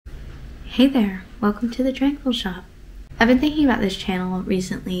Hey there, welcome to the Tranquil Shop. I've been thinking about this channel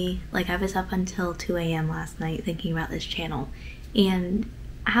recently, like I was up until 2 a.m. last night thinking about this channel and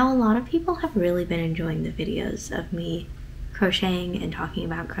how a lot of people have really been enjoying the videos of me crocheting and talking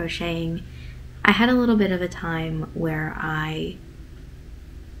about crocheting. I had a little bit of a time where I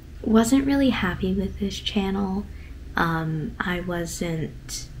wasn't really happy with this channel. I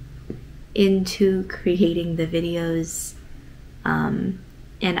wasn't into creating the videos,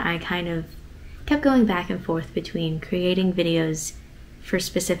 and I kind of kept going back and forth between creating videos for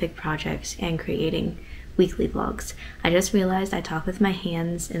specific projects and creating weekly vlogs. I just realized I talk with my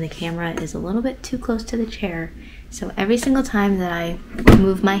hands and the camera is a little bit too close to the chair, so every single time that I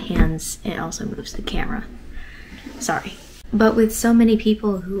move my hands, it also moves the camera. Sorry. But with so many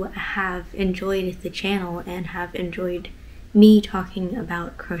people who have enjoyed the channel and have enjoyed me talking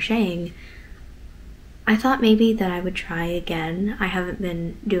about crocheting, I thought maybe that I would try again. I haven't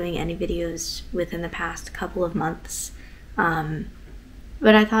been doing any videos within the past couple of months,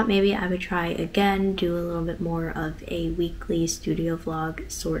 but I thought maybe I would try again, do a little bit more of a weekly studio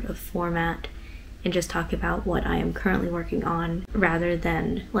vlog sort of format and just talk about what I am currently working on rather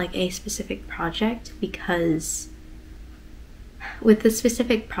than like a specific project, because with the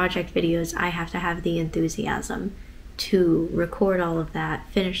specific project videos I have to have the enthusiasm to record all of that,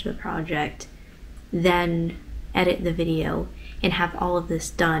 finish the project, then edit the video and have all of this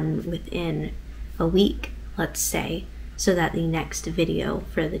done within a week, let's say, so that the next video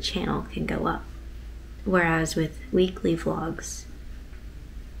for the channel can go up. Whereas with weekly vlogs,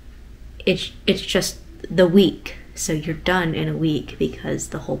 it's just the week, so you're done in a week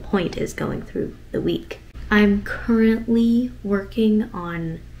because the whole point is going through the week. I'm currently working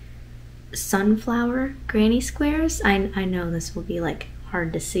on sunflower granny squares. I know this will be like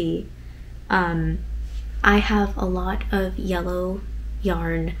hard to see. I have a lot of yellow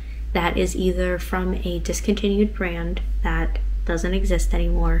yarn that is either from a discontinued brand that doesn't exist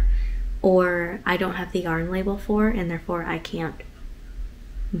anymore, or I don't have the yarn label for, and therefore I can't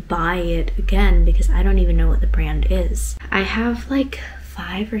buy it again because I don't even know what the brand is. I have like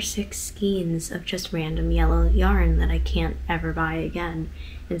 5 or 6 skeins of just random yellow yarn that I can't ever buy again,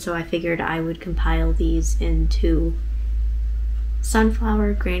 and so I figured I would compile these into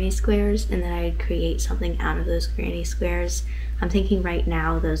sunflower granny squares and then I'd create something out of those granny squares. I'm thinking right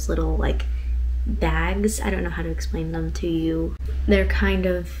now those little like bags, I don't know how to explain them to you. They're kind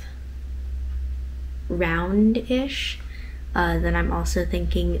of round-ish. Then I'm also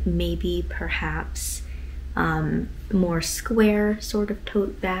thinking maybe perhaps more square sort of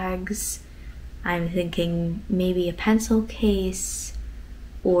tote bags. I'm thinking maybe a pencil case,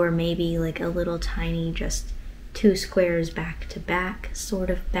 or maybe like a little tiny just 2 squares back to back sort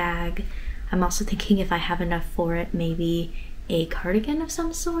of bag. I'm also thinking, if I have enough for it, maybe a cardigan of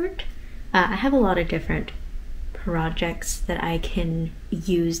some sort. I have a lot of different projects that I can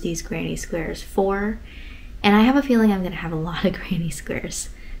use these granny squares for, and I have a feeling I'm gonna have a lot of granny squares.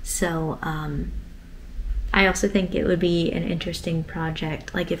 So I also think it would be an interesting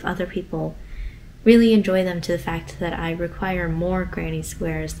project, like if other people really enjoy them to the fact that I require more granny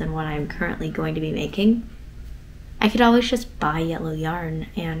squares than what I'm currently going to be making, I could always just buy yellow yarn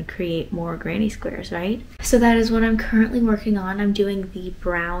and create more granny squares, right? So that is what I'm currently working on. I'm doing the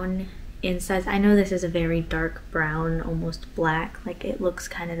brown insides. I know this is a very dark brown, almost black, like it looks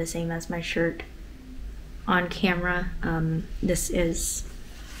kind of the same as my shirt on camera. This is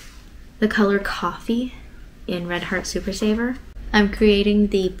the color Coffee in Red Heart Super Saver. I'm creating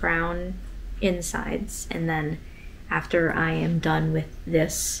the brown insides, and then after I am done with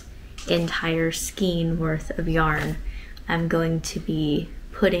this entire skein worth of yarn, I'm going to be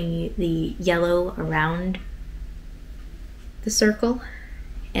putting the yellow around the circle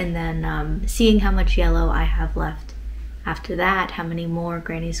and then seeing how much yellow I have left after that, how many more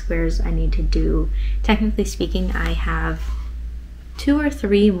granny squares I need to do. Technically speaking, I have 2 or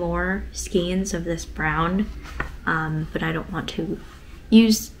 3 more skeins of this brown, but I don't want to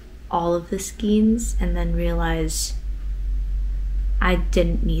use all of the skeins and then realize I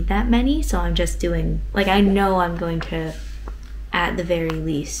didn't need that many, so I'm just doing, like, I know I'm going to, at the very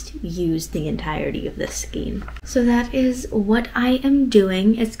least, use the entirety of this skein. So that is what I am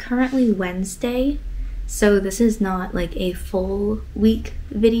doing. It's currently Wednesday, so this is not like a full week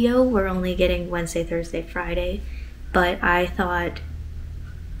video. We're only getting Wednesday, Thursday, Friday, but I thought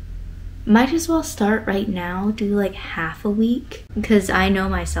might as well start right now, do like half a week, because I know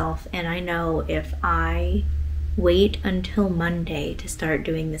myself and I know if I wait until Monday to start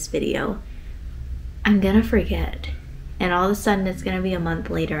doing this video, I'm gonna forget, and all of a sudden it's gonna be a month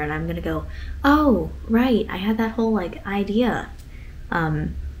later and I'm gonna go, oh right, I had that whole like idea.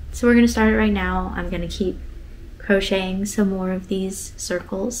 So we're gonna start it right now. I'm gonna keep crocheting some more of these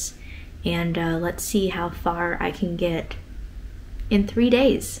circles, and let's see how far I can get in 3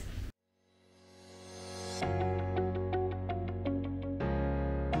 days.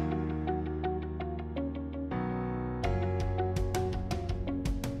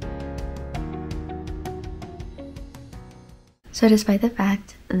 So despite the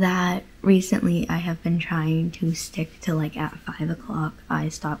fact that recently I have been trying to stick to like at 5 o'clock, I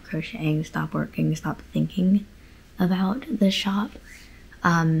stop crocheting, stop working, stop thinking about the shop.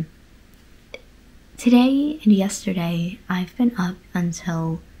 Today and yesterday, I've been up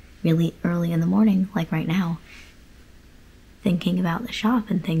until really early in the morning, like right now, thinking about the shop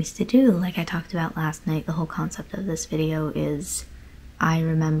and things to do. Like I talked about last night, the whole concept of this video is I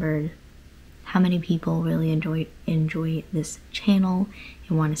remembered how many people really enjoy this channel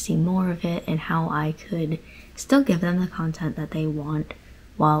and want to see more of it, and how I could still give them the content that they want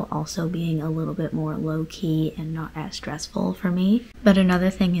while also being a little bit more low-key and not as stressful for me. But another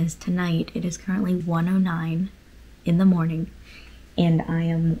thing is tonight, it is currently 1:09 in the morning, and I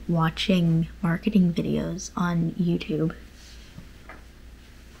am watching marketing videos on YouTube,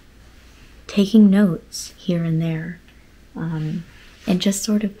 taking notes here and there, and just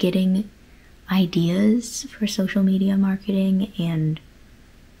sort of getting ideas for social media marketing and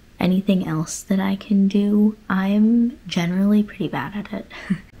anything else that I can do. I'm generally pretty bad at it.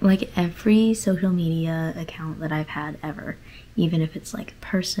 Like every social media account that I've had ever, even if it's like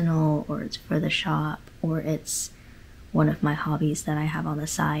personal or it's for the shop or it's one of my hobbies that I have on the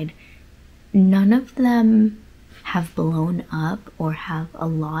side, none of them have blown up or have a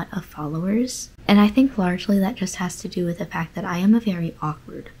lot of followers. And I think largely that just has to do with the fact that I am a very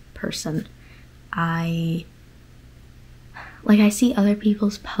awkward person. I see other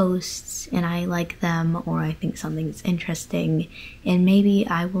people's posts and I like them, or I think something's interesting, and maybe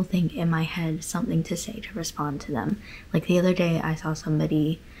I will think in my head something to say to respond to them. Like the other day I saw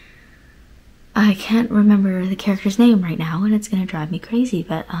somebody, I can't remember the character's name right now and it's gonna drive me crazy,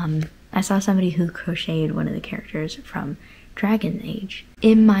 but I saw somebody who crocheted one of the characters from Dragon Age.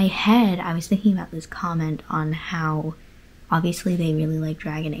 In my head I was thinking about this comment on how obviously they really like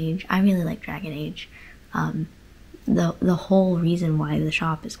Dragon Age. I really like Dragon Age. The whole reason why the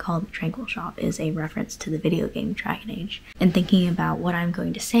shop is called the Tranquil Shop is a reference to the video game Dragon Age. And thinking about what I'm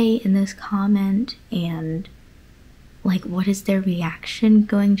going to say in this comment and like what is their reaction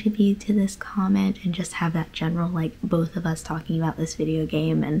going to be to this comment, and just have that general like both of us talking about this video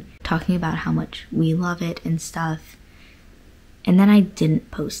game and talking about how much we love it and stuff. And then I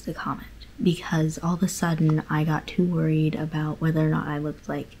didn't post the comment because all of a sudden I got too worried about whether or not I looked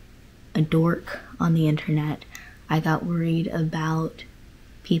like a dork on the internet. I got worried about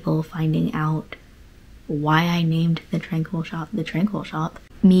people finding out why I named the Tranquil Shop the Tranquil Shop,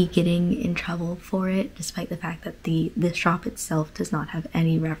 me getting in trouble for it, despite the fact that the shop itself does not have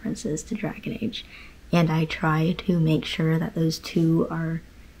any references to Dragon Age. And I try to make sure that those two are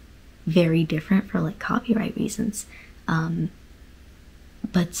very different for like copyright reasons.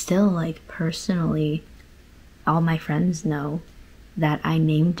 But still, like personally, all my friends know that I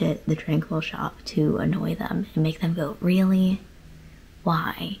named it the Tranquil Shop to annoy them and make them go, really?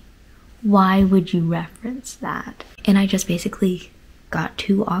 Why? Why would you reference that? And I just basically got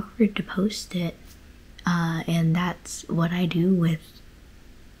too awkward to post it. And that's what I do with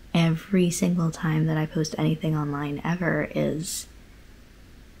every single time that I post anything online ever, is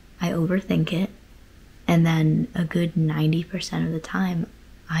I overthink it, and then a good 90% of the time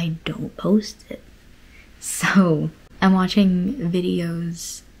I don't post it. So I'm watching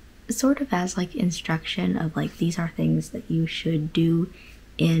videos sort of as like instruction of like, these are things that you should do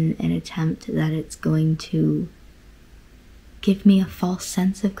in an attempt that it's going to give me a false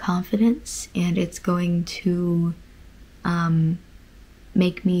sense of confidence, and it's going to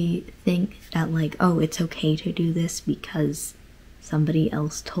make me think that like, oh, it's okay to do this because somebody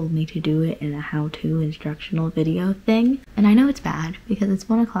else told me to do it in a how-to instructional video thing. And I know it's bad because it's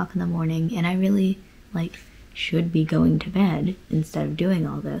 1 o'clock in the morning and I really like should be going to bed instead of doing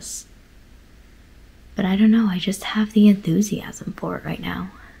all this. But I don't know, I just have the enthusiasm for it right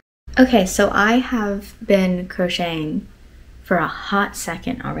now. Okay, so I have been crocheting for a hot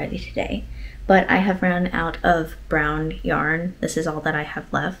second already today, but I have run out of brown yarn. This is all that I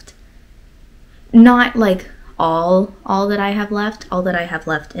have left. Not like all that I have left. All that I have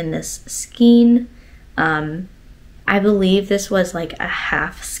left in this skein. I believe this was like a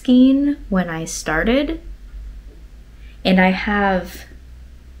half skein when I started, and I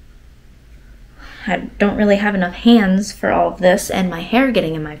don't really have enough hands for all of this and my hair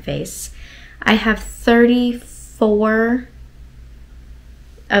getting in my face. I have 34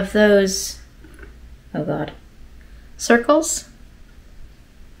 of those, oh god, circles.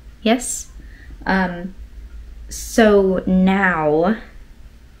 Yes. So now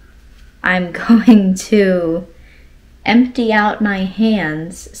I'm going to empty out my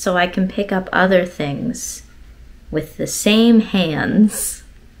hands so I can pick up other things with the same hands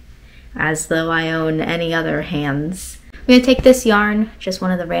as though I own any other hands. I'm going to take this yarn, just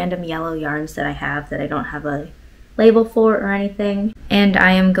one of the random yellow yarns that I have that I don't have a label for or anything, and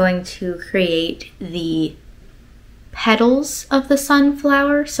I am going to create the petals of the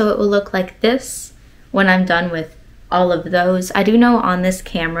sunflower so it will look like this when I'm done with all of those. I do know on this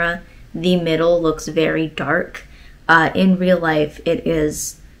camera the middle looks very dark. In real life it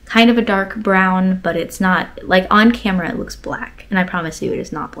is kind of a dark brown, but it's not, like on camera it looks black, and I promise you it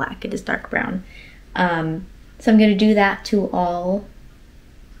is not black, it is dark brown. So I'm going to do that to all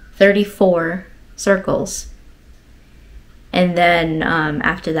 34 circles. And then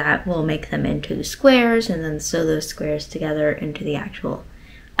after that, we'll make them into squares and then sew those squares together into the actual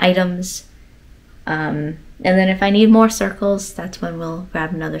items. And then if I need more circles, that's when we'll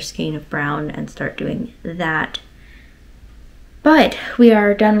grab another skein of brown and start doing that. But we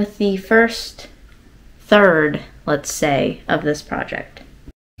are done with the first third, let's say, of this project.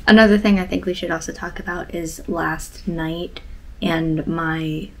 Another thing I think we should also talk about is last night and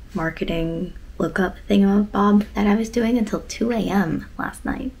my marketing lookup thingamabob that I was doing until 2 a.m. last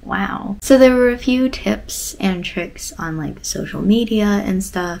night. Wow. So there were a few tips and tricks on like social media and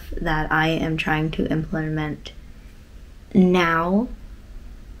stuff that I am trying to implement now,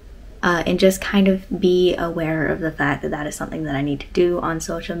 and just kind of be aware of the fact that that is something that I need to do on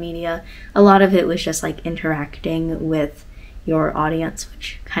social media. A lot of it was just like interacting with your audience,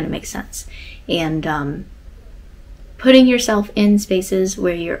 which kind of makes sense, and putting yourself in spaces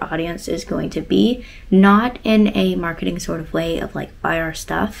where your audience is going to be, not in a marketing sort of way of like buy our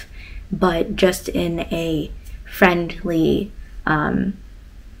stuff, but just in a friendly, one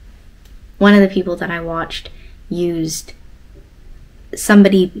of the people that I watched used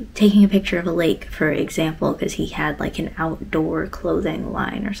somebody taking a picture of a lake, for example, because he had like an outdoor clothing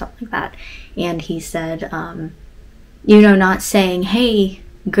line or something like that, and he said, you know, not saying, hey,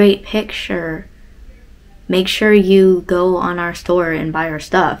 great picture, make sure you go on our store and buy our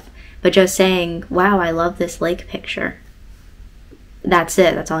stuff, but just saying, wow, I love this lake picture. That's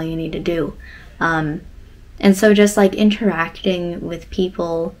it. That's all you need to do. And so just like interacting with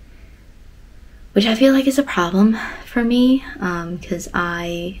people, which I feel like is a problem for me, because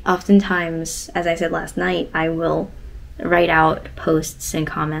I oftentimes, as I said last night, I will write out posts and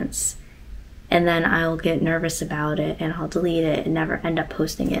comments, and then I'll get nervous about it and I'll delete it and never end up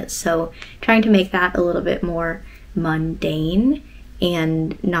posting it. So trying to make that a little bit more mundane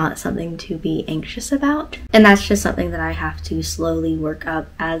and not something to be anxious about. And that's just something that I have to slowly work up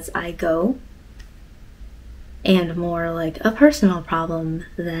as I go, and more like a personal problem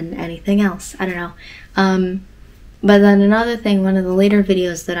than anything else. I don't know. But then another thing, one of the later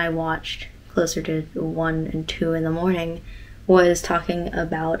videos that I watched, closer to 1 and 2 in the morning, was talking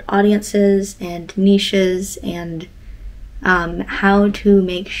about audiences and niches and how to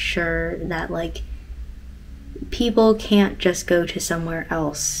make sure that like people can't just go to somewhere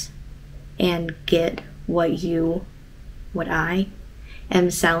else and get what I am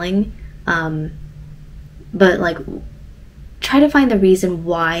selling, but like try to find the reason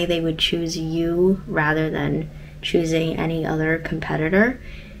why they would choose you rather than choosing any other competitor.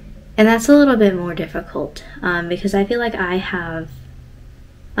 And that's a little bit more difficult, because I feel like I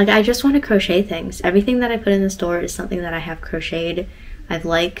just want to crochet things. Everything that I put in the store is something that I have crocheted, I've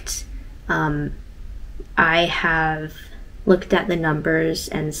liked. I have looked at the numbers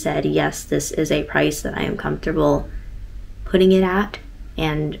and said, yes, this is a price that I am comfortable putting it at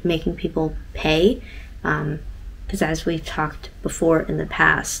and making people pay. Because as we've talked before in the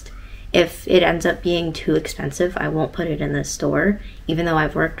past, if it ends up being too expensive, I won't put it in the store, even though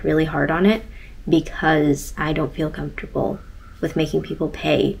I've worked really hard on it, because I don't feel comfortable with making people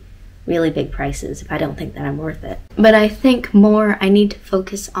pay really big prices if I don't think that I'm worth it. But I think more I need to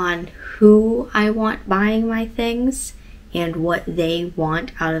focus on who I want buying my things and what they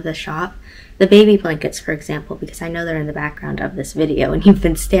want out of the shop. The baby blankets, for example, because I know they're in the background of this video and you've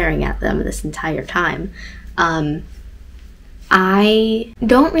been staring at them this entire time. I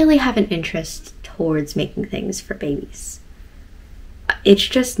don't really have an interest towards making things for babies. It's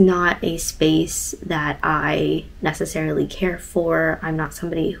just not a space that I necessarily care for. I'm not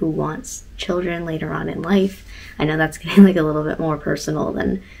somebody who wants children later on in life. I know that's getting like a little bit more personal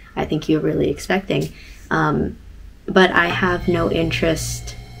than I think you're really expecting. But I have no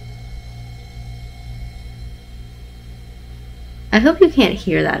interest I hope you can't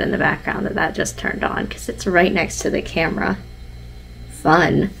hear that in the background that just turned on, because it's right next to the camera.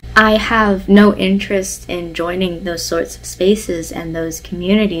 Fun. I have no interest in joining those sorts of spaces and those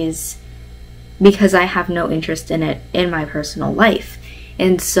communities because I have no interest in it in my personal life.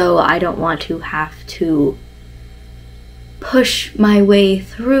 And so I don't want to have to push my way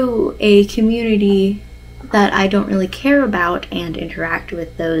through a community that I don't really care about and interact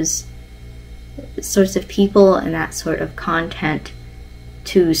with those sorts of people and that sort of content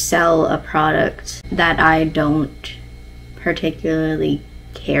to sell a product that I don't particularly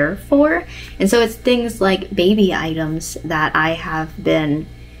care for. And so it's things like baby items that I have been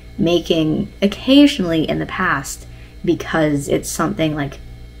making occasionally in the past because it's something like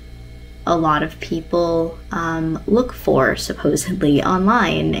a lot of people look for supposedly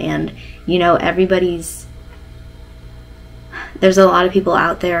online. And you know, there's a lot of people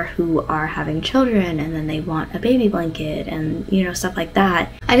out there who are having children and then they want a baby blanket and, you know, stuff like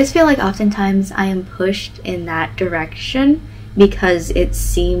that. I just feel like oftentimes I am pushed in that direction because it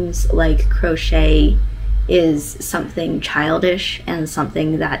seems like crochet is something childish and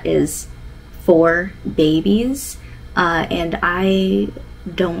something that is for babies, and I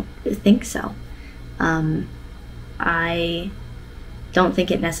don't think so. I don't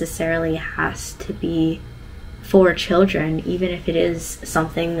think it necessarily has to be for children, even if it is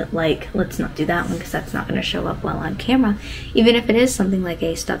something like, let's not do that one because that's not going to show up well on camera. Even if it is something like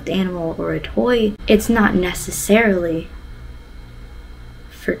a stuffed animal or a toy, it's not necessarily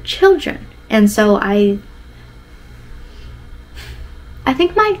for children. And so I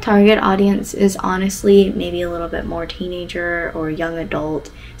think my target audience is honestly maybe a little bit more teenager or young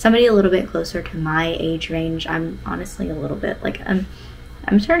adult, somebody a little bit closer to my age range. I'm honestly a little bit like, I'm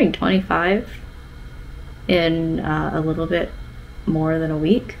turning 25 in a little bit more than a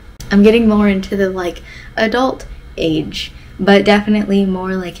week. I'm getting more into the like adult age, but definitely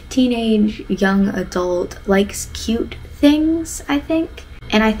more like teenage, young adult, likes cute things, I think.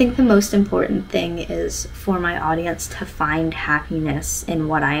 And I think the most important thing is for my audience to find happiness in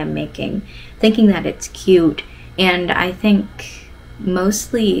what I am making, thinking that it's cute. And I think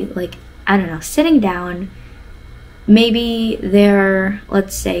mostly, like, I don't know, sitting down, maybe they're,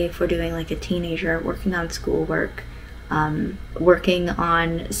 let's say if we're doing like a teenager working on schoolwork, working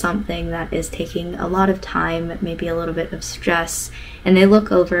on something that is taking a lot of time, maybe a little bit of stress, and they look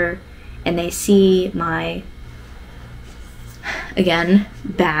over and they see my, again,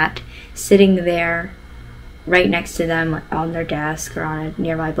 bat sitting there right next to them on their desk or on a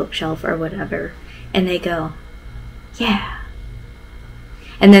nearby bookshelf or whatever, and they go, yeah.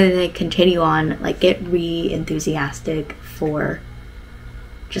 And then they continue on, like, get re-enthusiastic for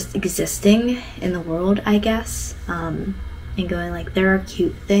just existing in the world, I guess, and going like, there are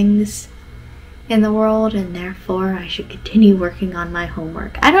cute things in the world and therefore I should continue working on my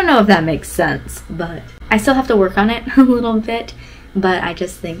homework. I don't know if that makes sense, but I still have to work on it a little bit, but I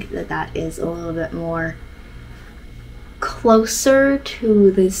just think that that is a little bit more closer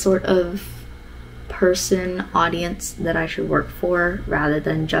to the sort of person, audience that I should work for, rather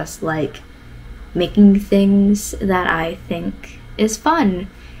than just like making things that I think is fun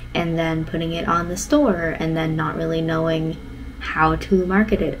and then putting it on the store and then not really knowing how to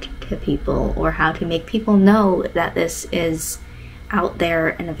market it to people or how to make people know that this is out there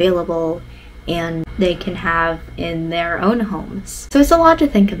and available and they can have in their own homes. So it's a lot to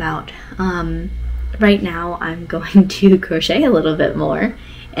think about. Right now I'm going to crochet a little bit more,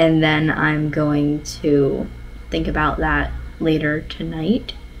 and then I'm going to think about that later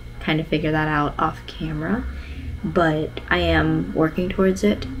tonight, kind of figure that out off camera, but I am working towards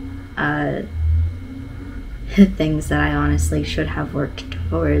it. Things that I honestly should have worked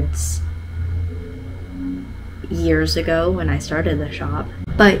towards years ago when I started the shop.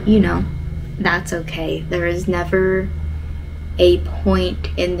 But, you know, that's okay. There is never a point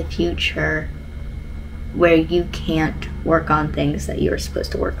in the future where you can't work on things that you were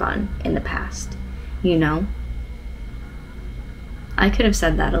supposed to work on in the past, you know? I could have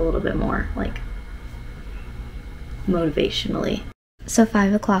said that a little bit more, like, motivationally. So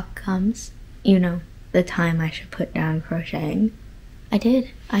 5 o'clock comes, you know, the time I should put down crocheting. I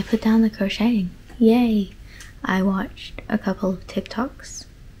did. I put down the crocheting. Yay! I watched a couple of TikToks,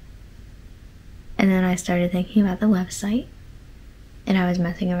 and then I started thinking about the website, and I was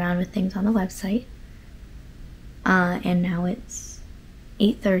messing around with things on the website. And now it's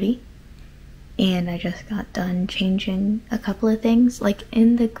 8:30 and I just got done changing a couple of things. Like,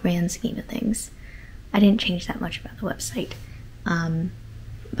 in the grand scheme of things, I didn't change that much about the website,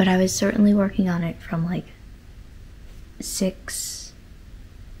 but I was certainly working on it from like 6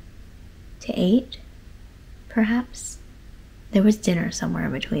 to 8 perhaps, There was dinner somewhere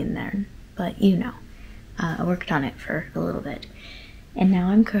in between there, but you know, I worked on it for a little bit. And now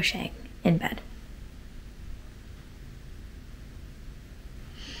I'm crocheting in bed.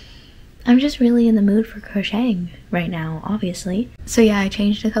 I'm just really in the mood for crocheting right now, obviously. So yeah, I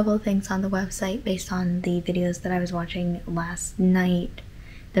changed a couple of things on the website based on the videos that I was watching last night.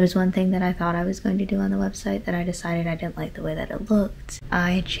 There was one thing that I thought I was going to do on the website that I decided I didn't like the way that it looked.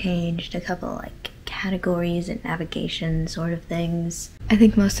 I changed a couple like categories and navigation sort of things. I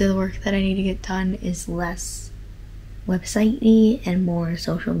think most of the work that I need to get done is less website-y and more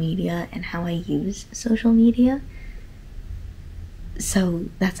social media and how I use social media. So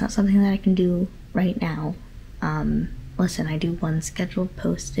that's not something that I can do right now. Listen, I do one scheduled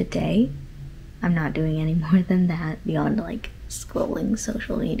post a day. I'm not doing any more than that beyond like scrolling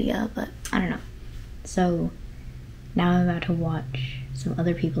social media, but I don't know. So now I'm about to watch some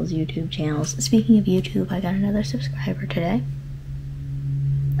other people's YouTube channels. Speaking of YouTube, I got another subscriber today.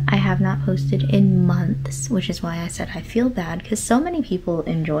 I have not posted in months, which is why I said I feel bad because so many people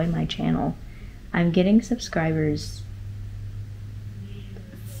enjoy my channel. I'm getting subscribers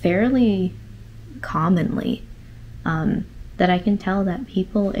fairly commonly, that I can tell that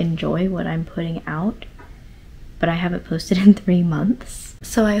people enjoy what I'm putting out, but I haven't posted in 3 months.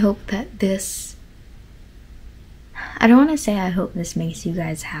 So I hope that this, I don't want to say I hope this makes you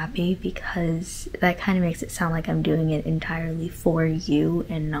guys happy because that kind of makes it sound like I'm doing it entirely for you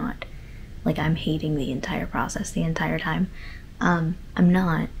and not like I'm hating the entire process the entire time. I'm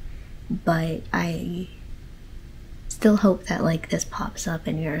not, but I still hope that like this pops up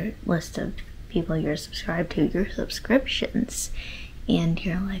in your list of people you're subscribed to, your subscriptions, and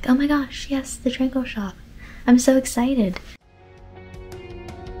you're like, oh my gosh, yes, the Tranquil Shop. I'm so excited.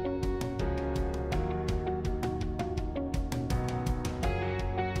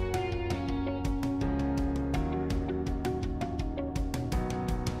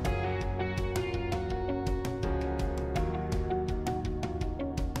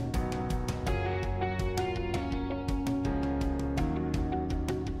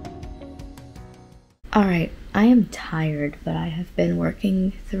 Alright, I am tired, but I have been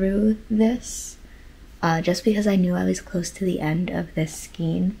working through this just because I knew I was close to the end of this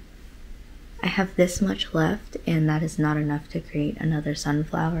skein. I have this much left, and that is not enough to create another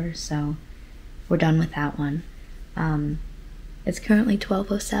sunflower, so we're done with that one. It's currently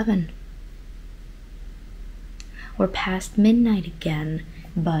 12:07. We're past midnight again,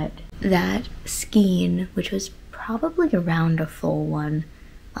 but that skein, which was probably around a full one,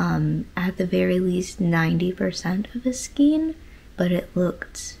 at the very least 90% of a skein, but it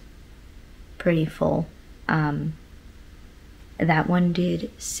looked pretty full. That one did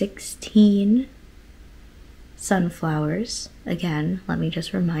 16 sunflowers. Again, let me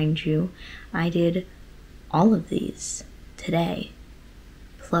just remind you, I did all of these today,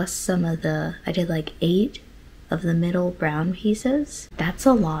 plus some of the, I did like 8 of the middle brown pieces. That's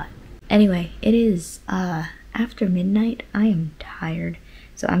a lot. Anyway, it is after midnight. I am tired.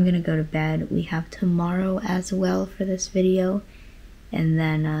 So I'm gonna go to bed. We have tomorrow as well for this video, and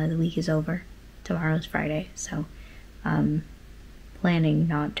then the week is over. Tomorrow's Friday, so planning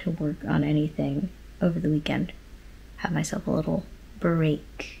not to work on anything over the weekend. Have myself a little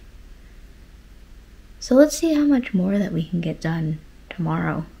break. So let's see how much more that we can get done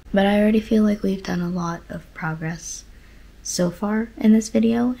tomorrow. But I already feel like we've done a lot of progress so far in this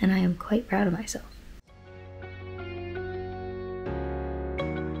video, and I am quite proud of myself.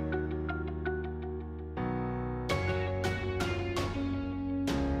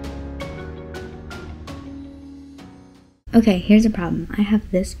 Okay, here's a problem. I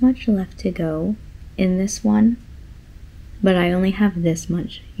have this much left to go in this one, but I only have this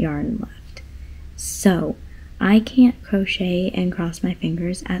much yarn left. So I can't crochet and cross my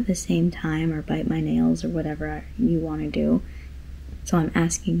fingers at the same time or bite my nails or whatever you want to do. So I'm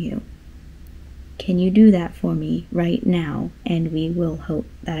asking you, can you do that for me right now? And we will hope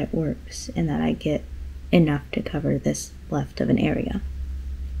that it works and that I get enough to cover this left of an area.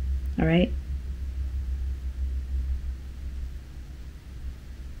 All right?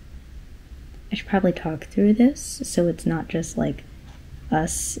 I should probably talk through this so it's not just like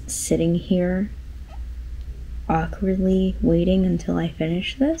us sitting here awkwardly waiting until I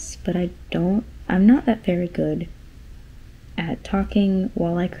finish this, but I'm not that very good at talking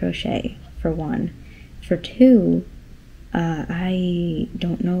while I crochet, for one. For two, I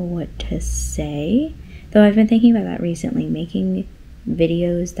don't know what to say, though I've been thinking about that recently, making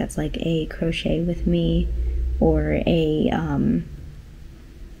videos that's like a crochet with me or a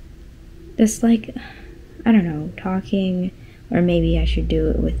just like, I don't know, talking, or maybe I should do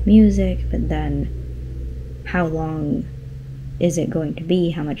it with music, but then how long is it going to be?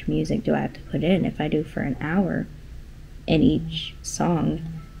 How much music do I have to put in? If I do for an hour in each song,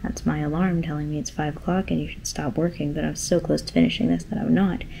 that's my alarm telling me it's 5 o'clock and you should stop working, but I'm so close to finishing this that I'm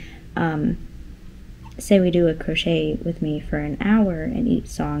not. Say we do a crochet with me for an hour and each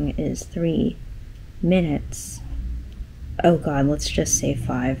song is 3 minutes. Oh god, let's just say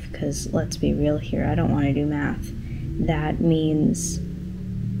 5, because let's be real here, I don't want to do math. That means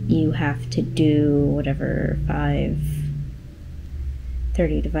you have to do whatever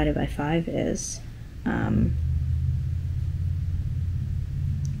 30 divided by 5 is,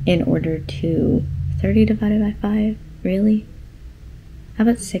 in order to 30 divided by 5, really? How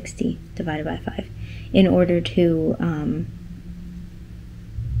about 60 divided by 5? In order to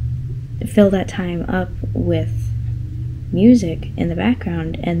fill that time up with music in the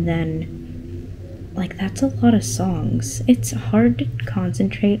background, and then, like, that's a lot of songs. It's hard to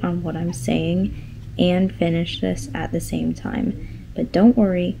concentrate on what I'm saying and finish this at the same time. But don't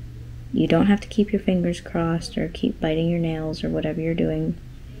worry, you don't have to keep your fingers crossed or keep biting your nails or whatever you're doing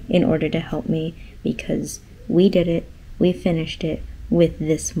in order to help me, because we did it, we finished it with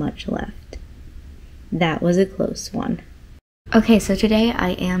this much left. That was a close one. Okay, so today I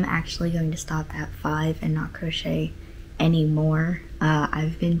am actually going to stop at 5 and not crochet anymore.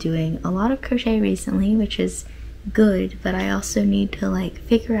 I've been doing a lot of crochet recently, which is good, but I also need to like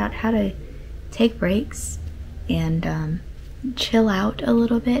figure out how to take breaks and chill out a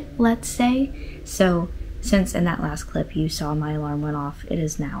little bit, let's say. So since in that last clip you saw my alarm went off, it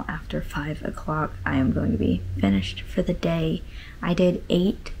is now after 5 o'clock. I am going to be finished for the day. I did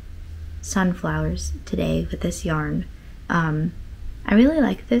 8 sunflowers today with this yarn. I really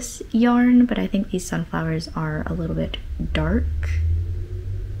like this yarn, but I think these sunflowers are a little bit dark.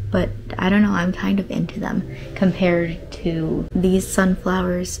 But I don't know, I'm kind of into them compared to these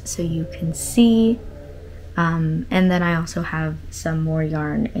sunflowers, so you can see. And then I also have some more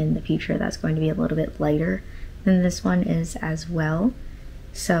yarn in the future that's going to be a little bit lighter than this one is as well.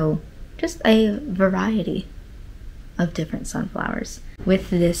 So just a variety of different sunflowers. With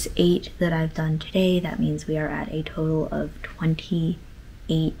this 8 that I've done today, that means we are at a total of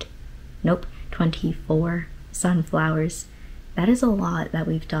 24 sunflowers. That is a lot that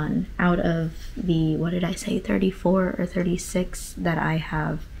we've done out of the, what did I say, 34 or 36 that I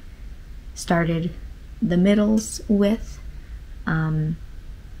have started the middles with. I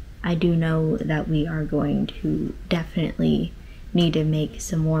do know that we are going to definitely need to make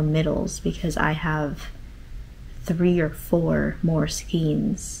some more middles, because I have 3 or 4 more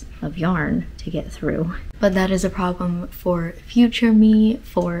skeins of yarn to get through. But that is a problem for future me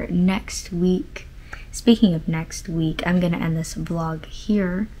for next week. Speaking of next week, I'm gonna end this vlog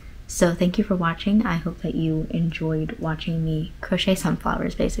here. So thank you for watching. I hope that you enjoyed watching me crochet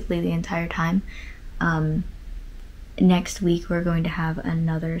sunflowers basically the entire time. Next week we're going to have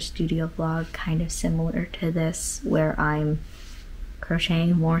another studio vlog kind of similar to this, where I'm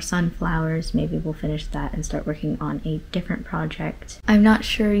crocheting more sunflowers. Maybe we'll finish that and start working on a different project. I'm not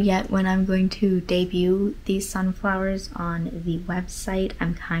sure yet when I'm going to debut these sunflowers on the website.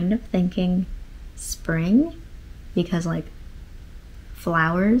 I'm kind of thinking spring, because like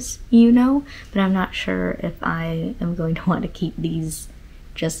flowers, you know, but I'm not sure if I am going to want to keep these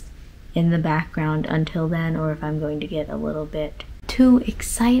just in the background until then, or if I'm going to get a little bit too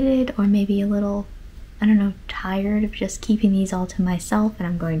excited, or maybe a little, I don't know, tired of just keeping these all to myself, and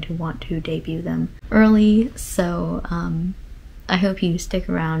I'm going to want to debut them early. So I hope you stick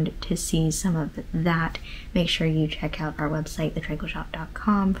around to see some of that. Make sure you check out our website,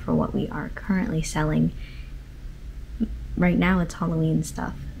 thetranquilshop.com, for what we are currently selling. Right now it's Halloween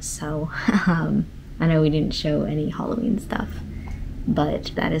stuff, so I know we didn't show any Halloween stuff,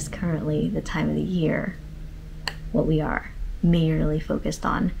 but that is currently the time of the year what we are majorly focused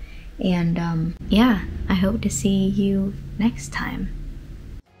on. And yeah, I hope to see you next time.